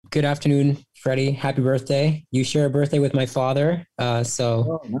Good afternoon, Freddie. Happy birthday. You share a birthday with my father.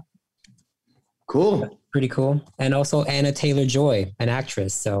 So Oh, cool. pretty cool. And also Anna Taylor-Joy, an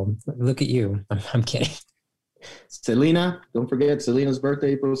actress. So look at you. I'm kidding. Selena, don't forget Selena's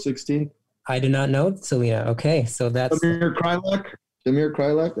birthday, April 16th. I did not know Selena. Okay. So that's, Demir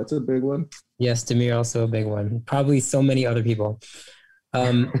Krylak, that's a big one. yes, Demir, also a big one. Probably so many other people.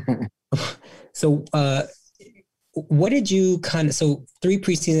 Um, so, what did you so 3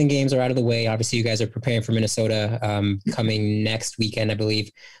 preseason games are out of the way. Obviously you guys are preparing for Minnesota, coming next weekend, I believe.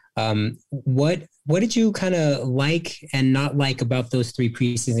 What did you kind of like and not like about those 3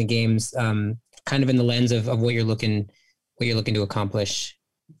 preseason games? Kind of in the lens of what you're looking to accomplish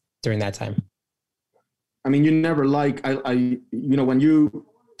during that time. I mean, you never when you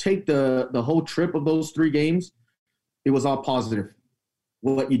take the whole trip of those 3 games, it was all positive.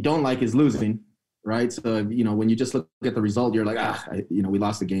 What you don't like is losing, right? So, when you just look at the result, you're like, we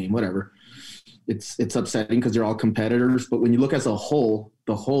lost the game, whatever. It's upsetting because you're all competitors. But when you look as a whole,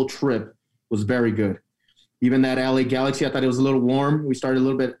 the whole trip was very good. Even that LA Galaxy, I thought it was a little warm. We started a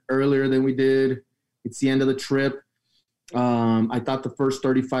little bit earlier than we did. It's the end of the trip. I thought the first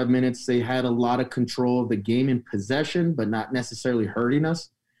 35 minutes, they had a lot of control of the game in possession, but not necessarily hurting us.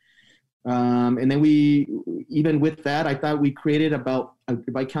 And then even with that, I thought we created about,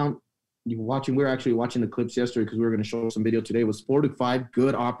 if I count, we were actually watching the clips yesterday because we were going to show some video today, was 4 to 5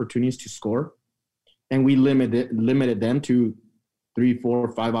 good opportunities to score. And we limited them to 3,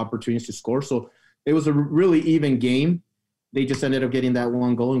 4, 5 opportunities to score. So it was a really even game. They just ended up getting that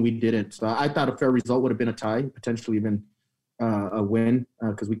one goal, and we didn't. So I thought a fair result would have been a tie, potentially even a win,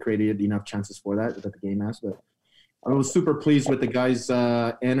 because we created enough chances for that the game has. But I was super pleased with the guys'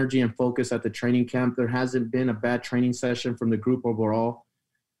 energy and focus at the training camp. There hasn't been a bad training session from the group overall.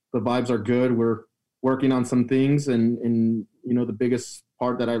 The vibes are good. We're working on some things, and the biggest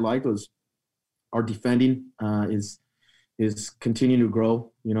part that I liked was our defending is continuing to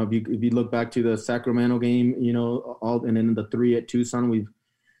grow. If you look back to the Sacramento game, and then the 3 at Tucson,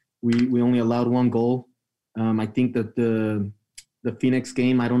 we only allowed 1 goal. I think that the Phoenix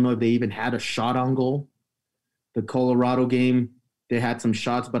game, I don't know if they even had a shot on goal. The Colorado game, they had some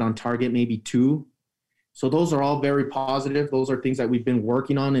shots, but on target maybe 2. So those are all very positive. Those are things that we've been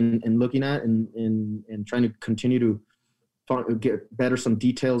working on and looking at and trying to continue to get better some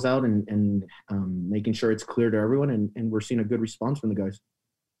details out and making sure it's clear to everyone. And we're seeing a good response from the guys.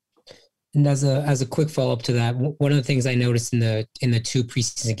 And as a quick follow up to that, one of the things I noticed in the 2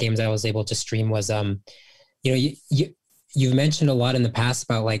 preseason games I was able to stream was, you've mentioned a lot in the past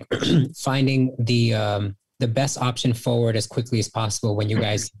about like finding the best option forward as quickly as possible when you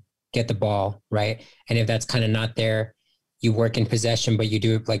guys get the ball, right? And if that's kind of not there, you work in possession, but you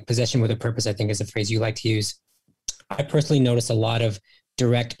do it like possession with a purpose, I think is a phrase you like to use. I personally noticed a lot of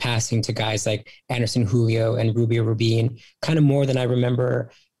direct passing to guys like Anderson Julio and Rubio Rubin, kind of more than I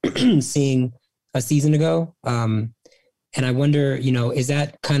remember seeing a season ago. And I wonder, is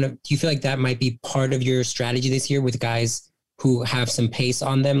that do you feel like that might be part of your strategy this year with guys who have some pace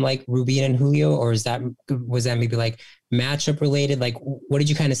on them like Rubin and Julio, or was that maybe like matchup related? Like, what did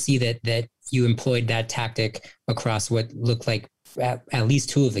you kind of see that you employed that tactic across what looked like at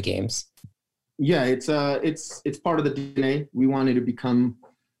least 2 of the games? Yeah, it's part of the DNA. We wanted to become,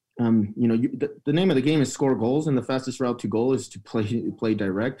 the name of the game is score goals, and the fastest route to goal is to play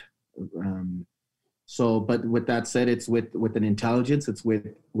direct. But with that said, it's with an intelligence. It's with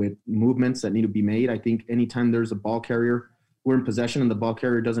movements that need to be made. I think anytime there's a ball carrier, we're in possession and the ball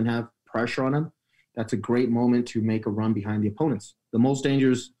carrier doesn't have pressure on him, that's a great moment to make a run behind the opponents. The most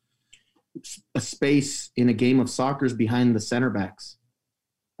dangerous space in a game of soccer is behind the center backs.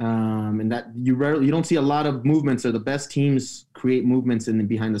 And that you don't see a lot of movements, or the best teams create movements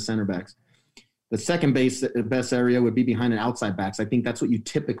behind the center backs. The second best area would be behind an outside backs. I think that's what you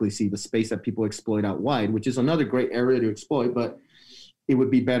typically see, the space that people exploit out wide, which is another great area to exploit, but it would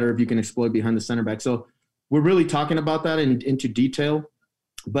be better if you can exploit behind the center back. So we're really talking about that into detail.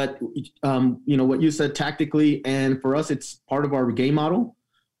 But, what you said tactically, and for us, it's part of our game model.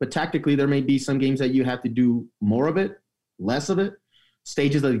 But tactically, there may be some games that you have to do more of it, less of it.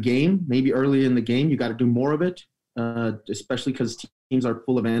 Stages of the game, maybe early in the game, you got to do more of it, especially because teams are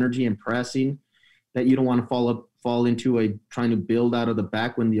full of energy and pressing, that you don't want to fall into trying to build out of the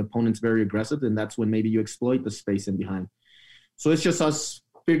back when the opponent's very aggressive, and that's when maybe you exploit the space in behind. So it's just us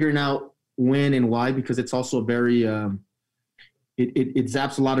figuring out when and why, because it's also very it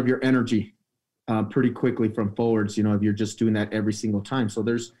zaps a lot of your energy pretty quickly from forwards, if you're just doing that every single time. So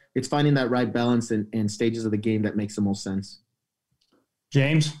it's finding that right balance and stages of the game that makes the most sense.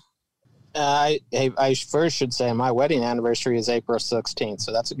 James? I first should say my wedding anniversary is April 16th,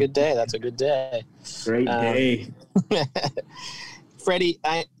 so that's a good day. Great day. Freddie,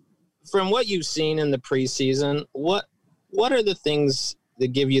 from what you've seen in the preseason, what are the things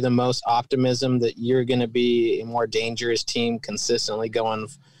that give you the most optimism that you're going to be a more dangerous team consistently going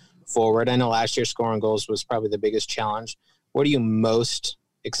forward? I know last year scoring goals was probably the biggest challenge. What are you most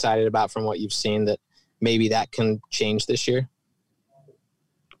excited about from what you've seen that maybe that can change this year?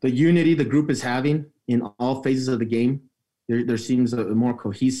 The unity the group is having in all phases of the game. There seems a more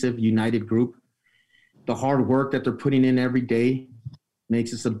cohesive, united group. The hard work that they're putting in every day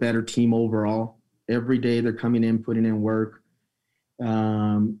makes us a better team overall. Every day they're coming in, putting in work.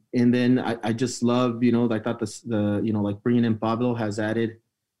 And then I just love, I thought like bringing in Pablo has added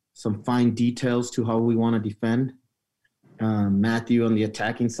some fine details to how we want to defend. Matthew on the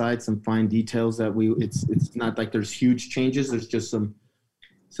attacking side, some fine details that it's not like there's huge changes. There's just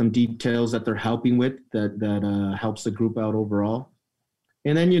some details that they're helping with that helps the group out overall.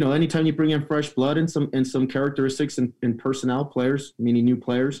 And then, anytime you bring in fresh blood and some characteristics and personnel players, meaning new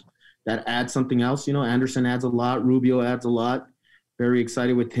players, that add something else. Anderson adds a lot. Rubio adds a lot. Very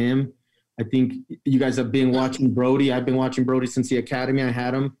excited with him. I think you guys have been watching Brody. I've been watching Brody since the academy. I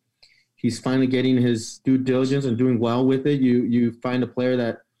had him. He's finally getting his due diligence and doing well with it. You find a player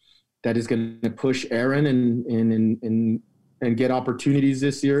that is going to push Aaron and get opportunities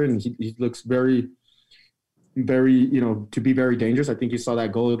this year, and he looks very, very, to be very dangerous. I think you saw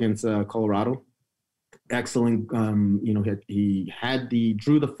that goal against Colorado. Excellent. He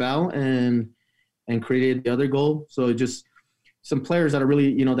drew the foul and created the other goal. So just some players that are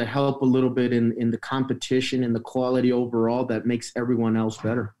really, that help a little bit in the competition and the quality overall that makes everyone else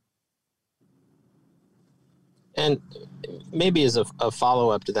better. And maybe as a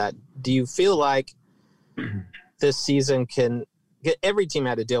follow-up to that, do you feel like this season every team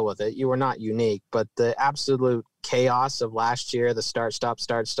had to deal with it. You were not unique, but the absolute chaos of last year, the start,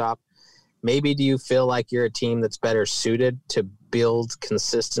 stop, maybe do you feel like you're a team that's better suited to build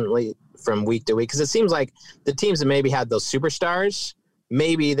consistently from week to week? Because it seems like the teams that maybe had those superstars,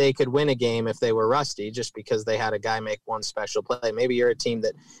 maybe they could win a game if they were rusty just because they had a guy make one special play. Maybe you're a team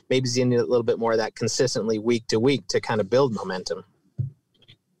that maybe is in a little bit more of that consistently week to week to kind of build momentum.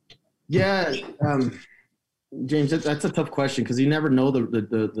 Yeah, James, that's a tough question because you never know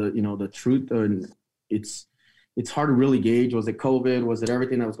the truth, and it's hard to really gauge. Was it COVID? Was it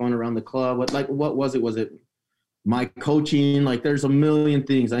everything that was going around the club? What was it? Was it my coaching? Like, there's a million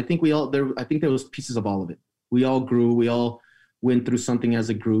things. I think I think there was pieces of all of it. We all grew. We all went through something as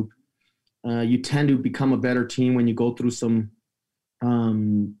a group. You tend to become a better team when you go through some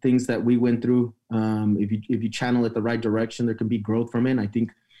things that we went through. If you channel it the right direction, there can be growth from it. And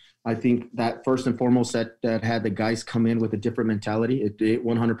I think that first and foremost that had the guys come in with a different mentality. It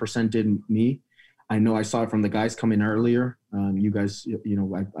 100% did me. I know I saw it from the guys coming earlier. You guys,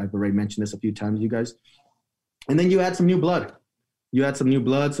 I've already mentioned this a few times, you guys. And then you add some new blood. You had some new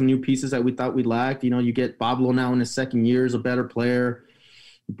blood, some new pieces that we thought we lacked. You get Pablo now in his second year as a better player.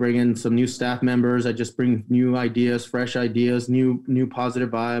 You bring in some new staff members that just bring new ideas, fresh ideas, new positive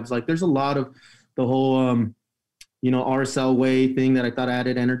vibes. Like, there's a lot of the whole, RSL way thing that I thought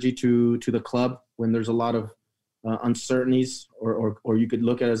added energy to the club when there's a lot of uncertainties, or you could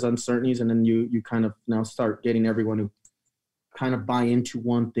look at it as uncertainties, and then you kind of now start getting everyone to kind of buy into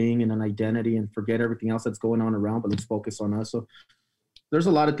one thing and an identity and forget everything else that's going on around, but let's focus on us. So there's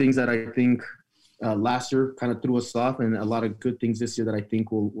a lot of things that I think last year kind of threw us off, and a lot of good things this year that I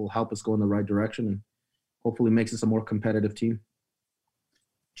think will help us go in the right direction and hopefully makes us a more competitive team.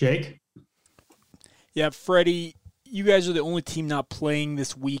 Jake? Yeah, Freddie, you guys are the only team not playing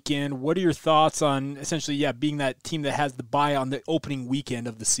this weekend. What are your thoughts on essentially, being that team that has the bye on the opening weekend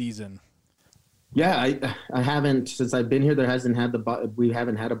of the season? Yeah, I haven't, since I've been here, we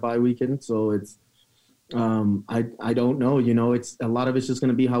haven't had a bye weekend. So it's, I don't know, it's a lot of it's just going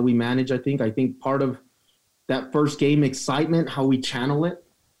to be how we manage. I think part of that first game excitement, how we channel it,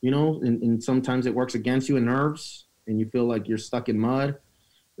 and sometimes it works against you in nerves and you feel like you're stuck in mud.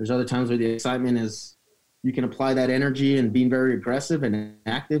 There's other times where the excitement is, you can apply that energy and being very aggressive and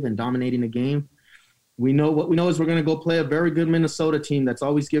active and dominating the game. What we know is we're going to go play a very good Minnesota team that's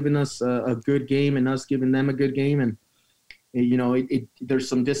always given us a good game and us giving them a good game. And, there's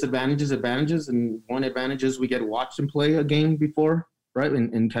some advantages. And one advantage is we get to watch them play a game before, right?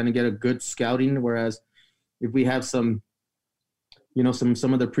 And kind of get a good scouting. Whereas if we have some of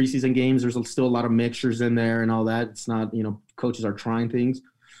the preseason games, there's still a lot of mixtures in there and all that. It's not, coaches are trying things.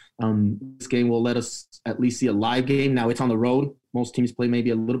 This game will let us at least see a live game. Now it's on the road. Most teams play maybe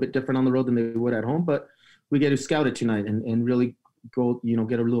a little bit different on the road than they would at home, but we get to scout it tonight and really go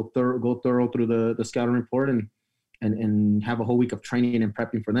get a little thorough through the scouting report and have a whole week of training and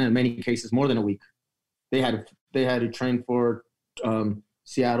prepping for them. In many cases, more than a week. They had to train for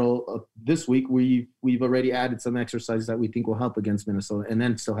Seattle this week. We've already added some exercises that we think will help against Minnesota, and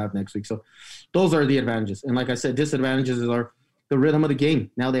then still have next week. So those are the advantages. And like I said, disadvantages are the rhythm of the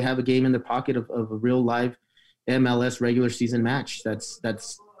game. Now they have a game in their pocket of a real live MLS regular season match. That's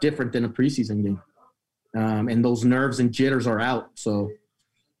different than a preseason game. And those nerves and jitters are out. So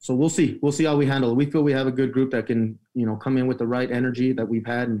we'll see. We'll see how we handle it. We feel we have a good group that can, come in with the right energy that we've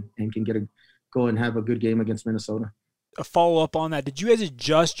had and can go and have a good game against Minnesota. A follow-up on that, did you guys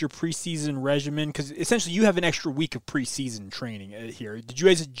adjust your preseason regimen? Because essentially you have an extra week of preseason training here. Did you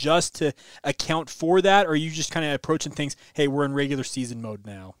guys adjust to account for that, or are you just kind of approaching things, hey, we're in regular season mode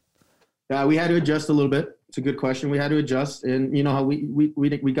now? We had to adjust a little bit. It's a good question. We had to adjust. And you know how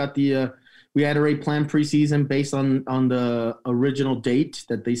we got the we had already planned preseason based on the original date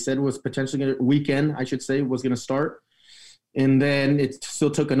that they said was potentially going to – weekend, I should say, was going to start. And then it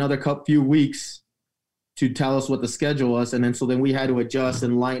still took another few weeks to tell us what the schedule was. And then we had to adjust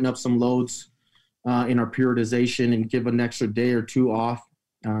and lighten up some loads in our periodization and give an extra day or two off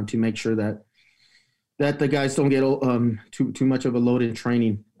to make sure that the guys don't get too much of a load in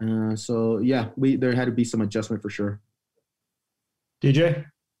training. There had to be some adjustment for sure. DJ?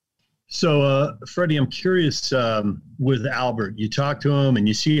 So, Freddie, I'm curious with Albert. You talk to him and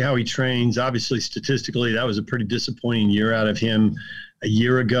you see how he trains. Obviously, statistically, that was a pretty disappointing year out of him a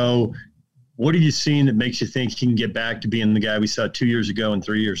year ago. What are you seeing that makes you think he can get back to being the guy we saw 2 years ago and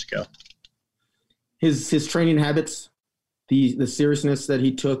 3 years ago? His training habits, the seriousness that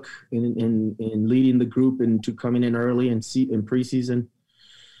he took in leading the group and to coming in early in preseason,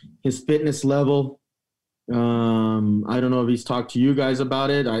 his fitness level. I don't know if he's talked to you guys about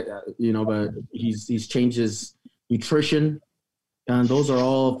it. But he's changed his nutrition, and those are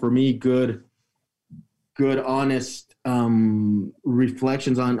all for me good, honest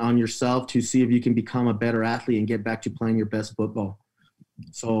reflections on yourself to see if you can become a better athlete and get back to playing your best football.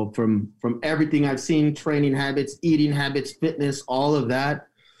 So from everything I've seen, training habits, eating habits, fitness, all of that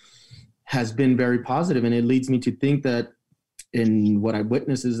has been very positive, and it leads me to think that. And what I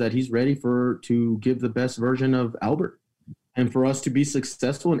witnessed is that he's ready to give the best version of Albert. And for us to be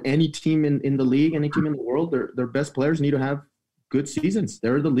successful in any team in the league, any team in the world, their best players need to have good seasons.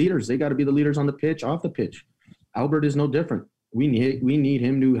 They're the leaders. They got to be the leaders on the pitch, off the pitch. Albert is no different. We need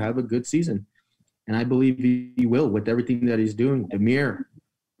him to have a good season. And I believe he will with everything that he's doing. Demir,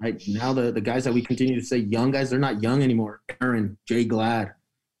 right now the guys that we continue to say young guys, they're not young anymore. Aaron, Jay Glad.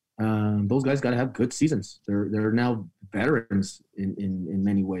 Those guys got to have good seasons. They're now veterans in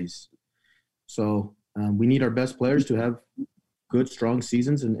many ways. So we need our best players to have good, strong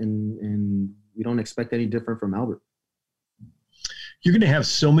seasons, and we don't expect any different from Albert. You're going to have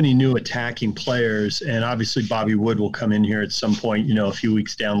so many new attacking players, and obviously Bobby Wood will come in here at some point, a few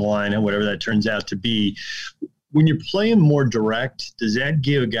weeks down the line, and whatever that turns out to be. When you're playing more direct, does that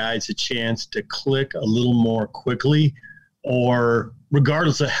give guys a chance to click a little more quickly? Or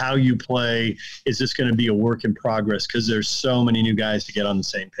regardless of how you play, is this going to be a work in progress because there's so many new guys to get on the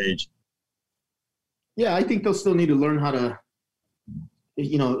same page? Yeah, I think they'll still need to learn how to,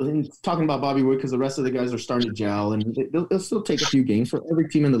 talking about Bobby Wood because the rest of the guys are starting to gel, and they'll still take a few games for every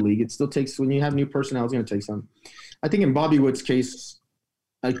team in the league. It still takes, when you have new personnel, it's going to take some. I think in Bobby Wood's case,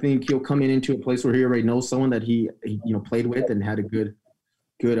 I think he'll come into a place where he already knows someone that he played with and had a good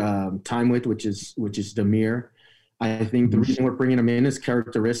time with, which is Demir. I think the reason we're bringing him in is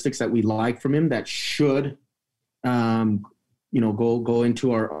characteristics that we like from him that should, go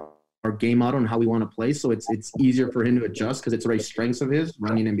into our game model and how we want to play. So it's easier for him to adjust because it's already strengths of his,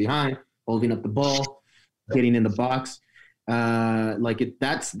 running in behind, holding up the ball, getting in the box. That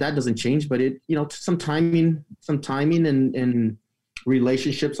doesn't change, but some timing and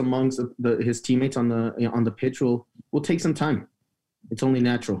relationships amongst his teammates on the pitch will take some time. It's only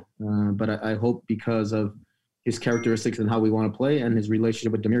natural, but I hope because of his characteristics and how we want to play and his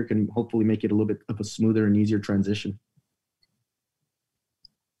relationship with Demir can hopefully make it a little bit of a smoother and easier transition.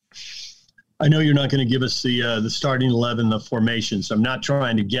 I know you're not going to give us the starting 11, the formation, so I'm not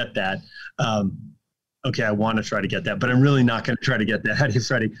trying to get that. Okay, I want to try to get that, but I'm really not going to try to get that,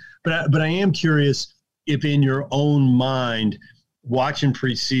 Freddie. But I am curious if in your own mind, watching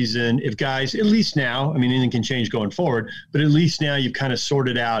preseason, if guys, at least now, anything can change going forward, but at least now you've kind of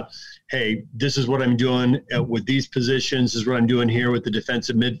sorted out, hey, this is what I'm doing with these positions. This is what I'm doing here with the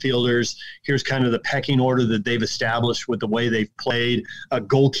defensive midfielders. Here's kind of the pecking order that they've established with the way they've played,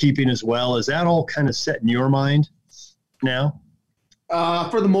 goalkeeping as well. Is that all kind of set in your mind now?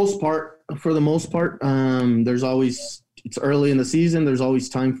 For the most part, there's always it's early in the season. There's always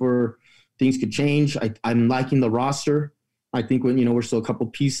time for things could change. I'm liking the roster. I think we're still a couple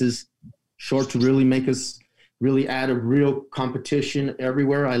pieces short to really make us really add a real competition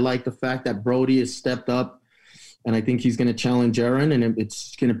everywhere. I like the fact that Brody has stepped up, and I think he's going to challenge Aaron, and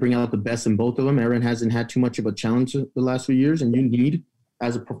it's going to bring out the best in both of them. Aaron hasn't had too much of a challenge the last few years, and you need,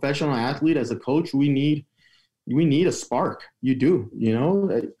 as a professional athlete, as a coach, we need a spark. You do,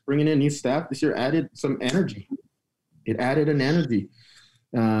 bringing in new staff this year added some energy. It added an energy.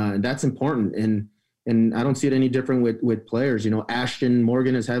 That's important. And I don't see it any different with players. Ashton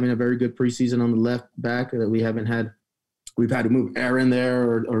Morgan is having a very good preseason on the left back that we've had to move Aaron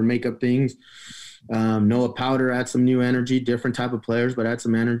there or make up things. Noah Powder adds some new energy, different type of players, but add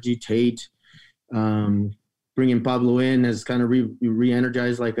some energy. Tate, bringing Pablo in has kind of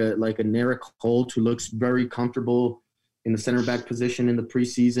re-energized like a Neric Holt, who looks very comfortable in the center back position in the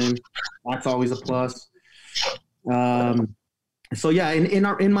preseason. That's always a plus. So yeah,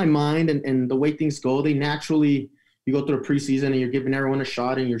 in my mind and the way things go, they naturally, you go through a preseason and you're giving everyone a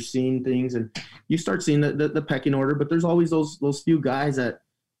shot and you're seeing things and you start seeing the pecking order, but there's always those few guys that,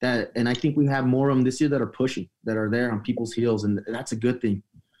 and I think we have more of them this year that are pushing, that are there on people's heels. And that's a good thing.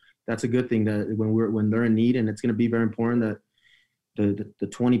 That's a good thing that when they're in need, and it's going to be very important that the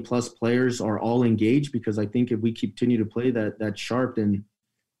 20 plus players are all engaged, because I think if we continue to play that sharp and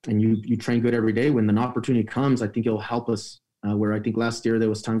you train good every day, when an opportunity comes, I think it'll help us. Where I think last year there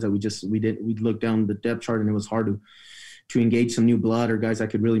was times that we looked down the depth chart and it was hard to engage some new blood or guys that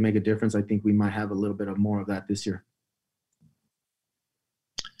could really make a difference. I think we might have a little bit of more of that this year.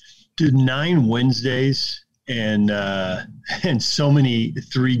 Dude, 9 Wednesdays and so many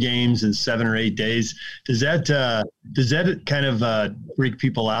 3 games in 7 or 8 days. Does that kind of freak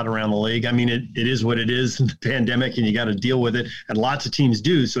people out around the league? I mean, it is what it is in the pandemic, and you got to deal with it. And lots of teams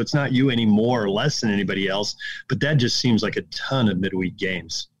do. So it's not you any more or less than anybody else. But that just seems like a ton of midweek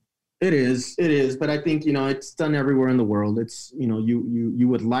games. It is. But I think, it's done everywhere in the world. It's, you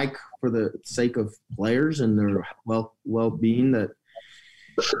would like, for the sake of players and their well-being, that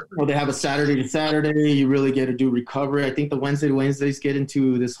they have a Saturday to Saturday. You really get to do recovery. I think the Wednesday to Wednesdays get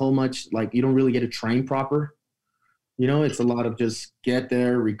into this whole much, like, you don't really get to train proper. It's a lot of just get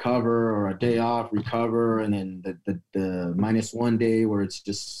there, recover, or a day off, recover, and then the -1 day where it's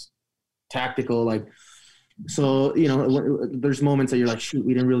just tactical. Like, so, there's moments that you're like, shoot,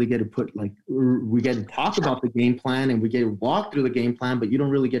 we didn't really get to we get to talk about the game plan and we get to walk through the game plan, but you don't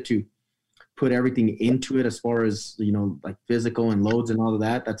really get to put everything into it as far as, like physical and loads and all of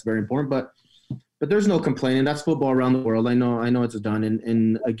that. That's very important. But there's no complaining. That's football around the world. I know it's done.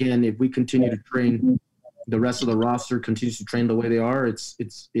 And again, if we continue to train, the rest of the roster continues to train the way they are,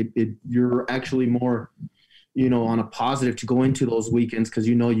 you're actually more, on a positive to go into those weekends, because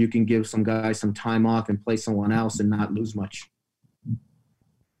you can give some guys some time off and play someone else and not lose much.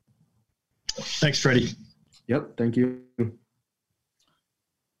 Thanks, Freddie. Yep. Thank you.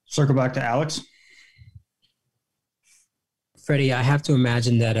 Circle back to Alex. Freddie, I have to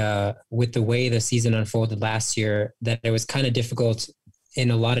imagine that with the way the season unfolded last year, that it was kind of difficult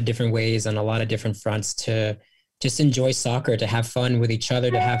in a lot of different ways on a lot of different fronts to just enjoy soccer, to have fun with each other,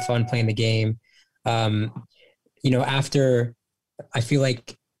 to have fun playing the game. After, I feel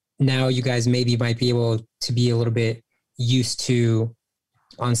like now you guys maybe might be able to be a little bit used to,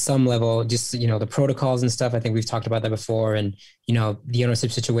 on some level, just, the protocols and stuff. I think we've talked about that before. And, the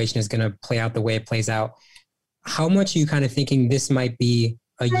ownership situation is going to play out the way it plays out. How much are you kind of thinking this might be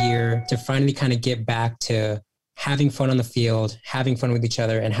a year to finally kind of get back to having fun on the field, having fun with each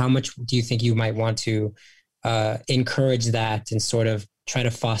other? And how much do you think you might want to encourage that and sort of try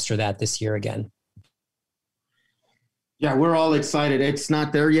to foster that this year again? Yeah, we're all excited. It's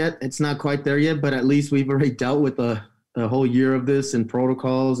not there yet. It's not quite there yet, but at least we've already dealt with a whole year of this and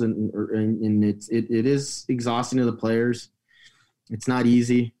protocols, and it is exhausting to the players. It's not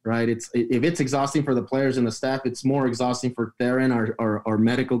easy, right? If it's exhausting for the players and the staff, it's more exhausting for Theron, our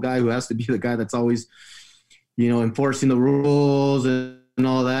medical guy, who has to be the guy that's always, enforcing the rules and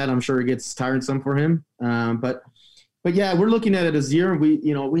all that. I'm sure it gets tiresome for him. But yeah, we're looking at it as a year.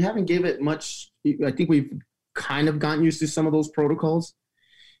 We haven't gave it much. I think we've kind of gotten used to some of those protocols.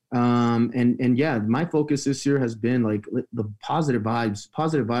 And yeah, my focus this year has been like the positive vibes.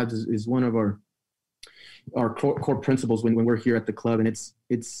 Positive vibes is one of our core principles when we're here at the club. And it's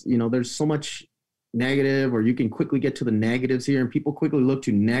there's so much negative, or you can quickly get to the negatives here, and people quickly look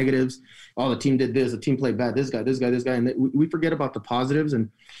to negatives. Oh, the team did this, the team played bad, this guy, and we forget about the positives. And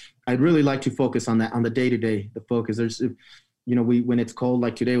I'd really like to focus on that, on the day-to-day, the focus. There's, when it's cold,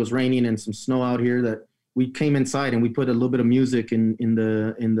 like today was raining and some snow out here, that we came inside and we put a little bit of music in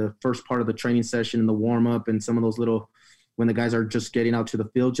the first part of the training session, in the warm up, and some of those little when the guys are just getting out to the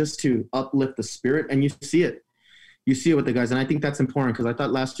field just to uplift the spirit. And you see it with the guys. And I think that's important because I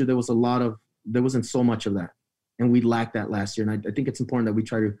thought last year there wasn't so much of that. And we lacked that last year. And I think it's important that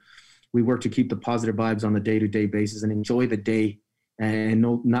we work to keep the positive vibes on the day-to-day basis and enjoy the day and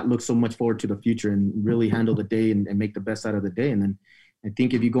not look so much forward to the future and really handle the day and make the best out of the day. And then I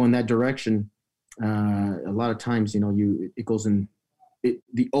think if you go in that direction, a lot of times, it goes in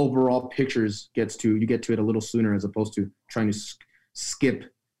the overall pictures you get to it a little sooner as opposed to trying to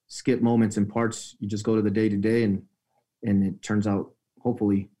skip moments and parts. You just go to the day to day and it turns out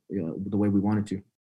hopefully the way we want it to.